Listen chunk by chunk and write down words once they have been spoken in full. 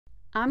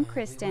I'm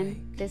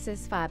Kristin, this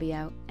is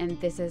Fabio,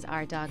 and this is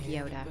our dog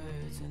Yoda.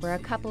 We're a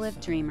couple of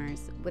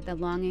dreamers with a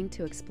longing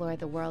to explore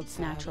the world's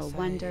natural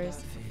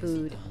wonders,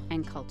 food,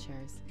 and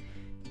cultures.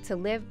 To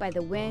live by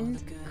the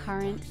wind,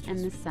 current, and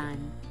the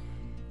sun.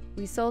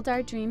 We sold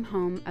our dream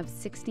home of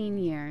 16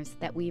 years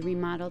that we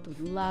remodeled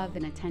with love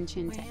and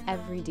attention to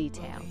every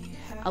detail,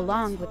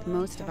 along with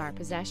most of our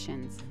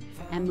possessions,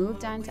 and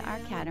moved on to our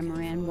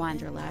catamaran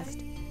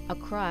Wanderlust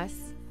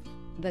across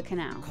the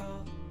canal.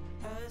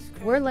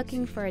 We're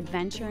looking for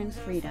adventure and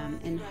freedom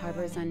in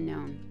harbors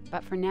unknown,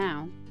 but for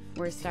now,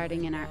 we're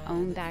starting in our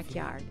own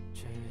backyard.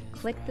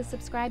 Click the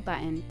subscribe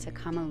button to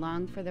come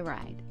along for the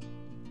ride.